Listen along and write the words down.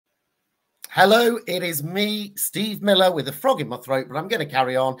Hello, it is me, Steve Miller, with a frog in my throat, but I'm going to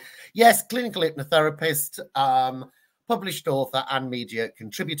carry on. Yes, clinical hypnotherapist, published author and media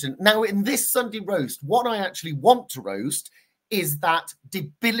contributor. Now, in this Sunday roast, what I actually want to roast is that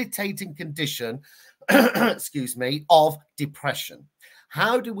debilitating condition, excuse me, of depression.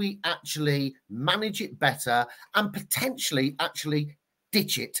 How do we actually manage it better and potentially actually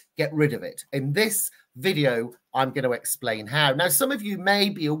ditch it, get rid of it? In this video, I'm going to explain how. Now, some of you may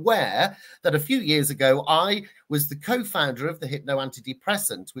be aware that a few years ago, I was the co-founder of the Hypno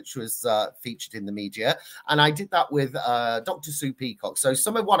Antidepressant, which was featured in the media. And I did that with Dr. Sue Peacock. So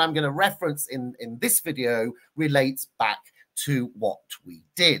some of what I'm going to reference in this video relates back to what we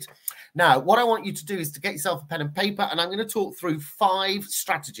did. Now, what I want you to do is to get yourself a pen and paper, and I'm going to talk through 5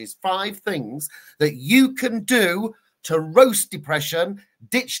 strategies, 5 things that you can do to roast depression,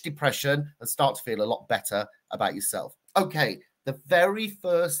 ditch depression, and start to feel a lot better about yourself. Okay, the very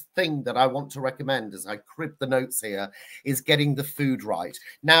first thing that I want to recommend, as I crib the notes here, is getting the food right.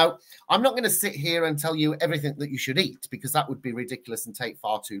 Now, I'm not going to sit here and tell you everything that you should eat, because that would be ridiculous and take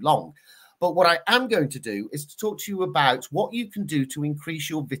far too long. But what I am going to do is to talk to you about what you can do to increase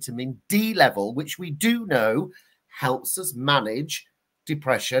your vitamin D level, which we do know helps us manage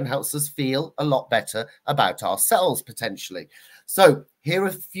depression, helps us feel a lot better about ourselves potentially. So here are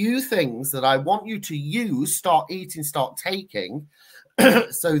a few things that I want you to use, start eating, start taking,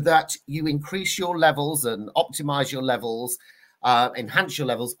 so that you increase your levels and optimize your levels, enhance your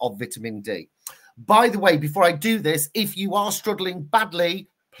levels of vitamin D. By the way, before I do this, if you are struggling badly,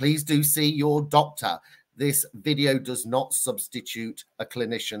 please do see your doctor. This video does not substitute a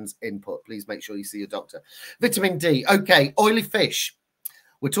clinician's input. Please make sure you see your doctor. Vitamin D. Okay, oily fish.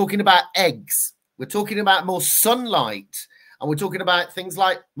 We're talking about eggs. We're talking about more sunlight. And we're talking about things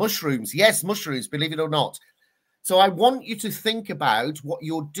like mushrooms. Yes, mushrooms, believe it or not. So I want you to think about what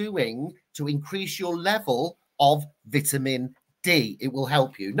you're doing to increase your level of vitamin D. It will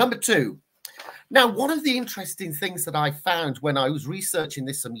help you. Number 2. Now, one of the interesting things that I found when I was researching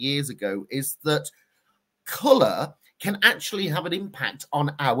this some years ago is that color can actually have an impact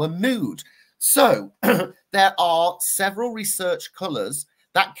on our mood. So there are several research colors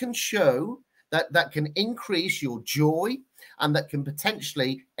that can show that can increase your joy and that can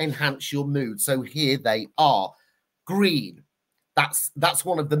potentially enhance your mood. So here they are. Green, that's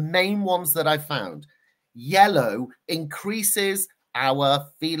one of the main ones that I found. Yellow increases our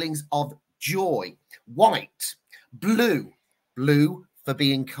feelings of joy. White, blue for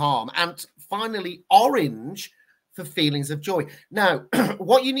being calm, and finally orange for feelings of joy. Now,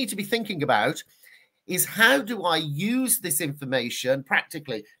 what you need to be thinking about is, how do I use this information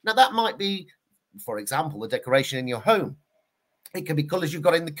practically? Now, that might be, for example, a decoration in your home. It can be colors you've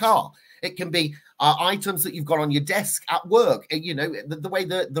got in the car. It can be items that you've got on your desk at work, you know, the way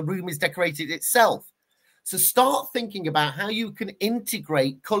the room is decorated itself. So start thinking about how you can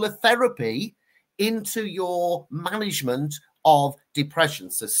integrate color therapy into your management of depression.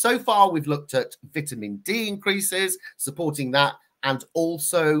 So far we've looked at vitamin D increases, supporting that, and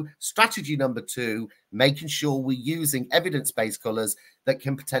also strategy number 2, making sure we're using evidence-based colors that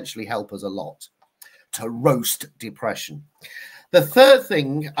can potentially help us a lot to roast depression. The third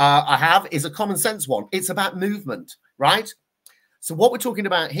thing I have is a common sense one. It's about movement, right? So what we're talking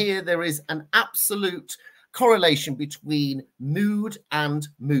about here, there is an absolute correlation between mood and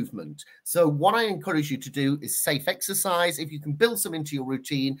movement. So what I encourage you to do is safe exercise. If you can build some into your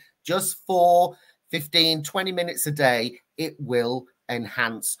routine, just for 15, 20 minutes a day, it will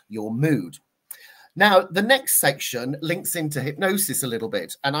enhance your mood. Now, the next section links into hypnosis a little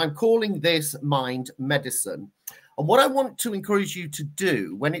bit, and I'm calling this mind medicine. And what I want to encourage you to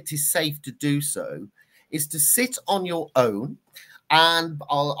do when it is safe to do so is to sit on your own, and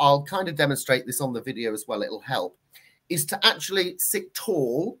I'll kind of demonstrate this on the video as well, it'll help, is to actually sit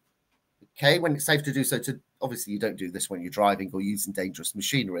tall, okay, when it's safe to do so. To obviously, you don't do this when you're driving or using dangerous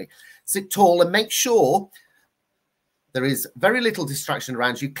machinery. Sit tall and make sure there is very little distraction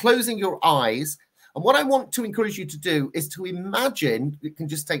around you, closing your eyes. And what I want to encourage you to do is to imagine, it can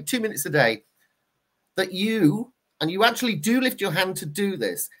just take 2 minutes a day, that you actually do lift your hand to do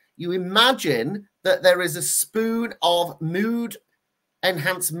this. You imagine that there is a spoon of mood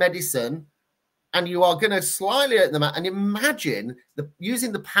enhanced medicine, and you are going to slightly open them out and imagine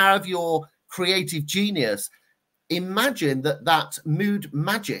using the power of your creative genius, imagine that mood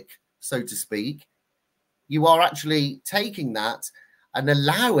magic, so to speak, you are actually taking that and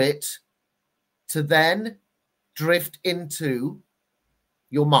allow it to then drift into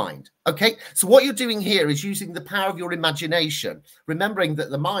your mind. Okay, so what you're doing here is using the power of your imagination, remembering that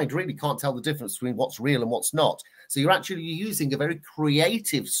the mind really can't tell the difference between what's real and what's not. So you're actually using a very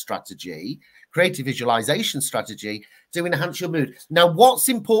creative strategy, creative visualization strategy to enhance your mood. Now, what's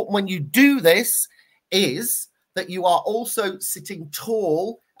important when you do this is that you are also sitting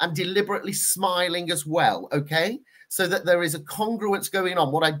tall and deliberately smiling as well, okay? So that there is a congruence going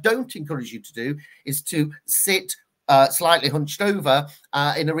on. What I don't encourage you to do is to sit slightly hunched over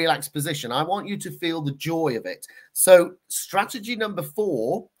in a relaxed position. I want you to feel the joy of it. So strategy number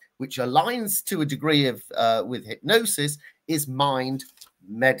 4, which aligns to a degree of with hypnosis, is mind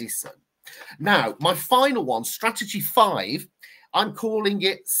medicine. Now, my final one, strategy 5, I'm calling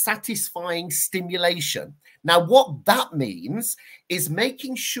it satisfying stimulation. Now, what that means is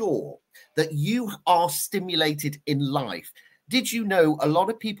making sure that you are stimulated in life. Did you know a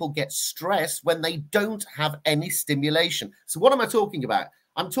lot of people get stressed when they don't have any stimulation? So what am I talking about?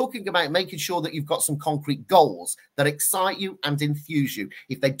 I'm talking about making sure that you've got some concrete goals that excite you and enthuse you.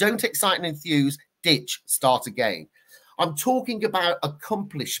 If they don't excite and enthuse, ditch, start again. I'm talking about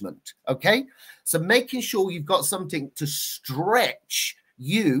accomplishment, okay? So making sure you've got something to stretch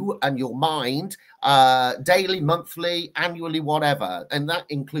you and your mind daily, monthly, annually, whatever. And that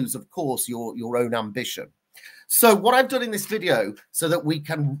includes, of course, your own ambition. So what I've done in this video so that we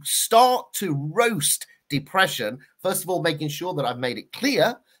can start to roast depression, first of all, making sure that I've made it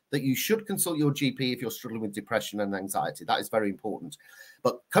clear that you should consult your GP if you're struggling with depression and anxiety. That is very important.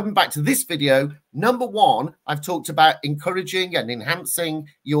 But coming back to this video, number 1, I've talked about encouraging and enhancing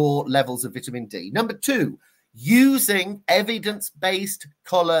your levels of vitamin D. Number 2, using evidence-based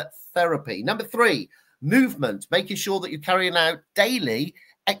color therapy. Number 3, movement, making sure that you're carrying out daily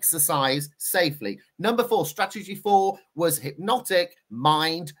exercise safely. Number 4, strategy 4 was hypnotic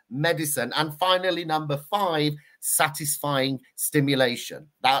mind medicine. And finally, number 5, satisfying stimulation.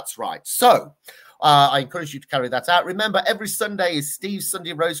 That's right. So I encourage you to carry that out. Remember, every Sunday is Steve's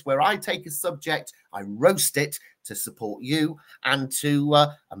Sunday Roast, where I take a subject, I roast it to support you and to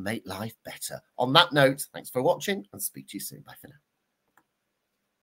make life better. On that note, thanks for watching and speak to you soon. Bye for now.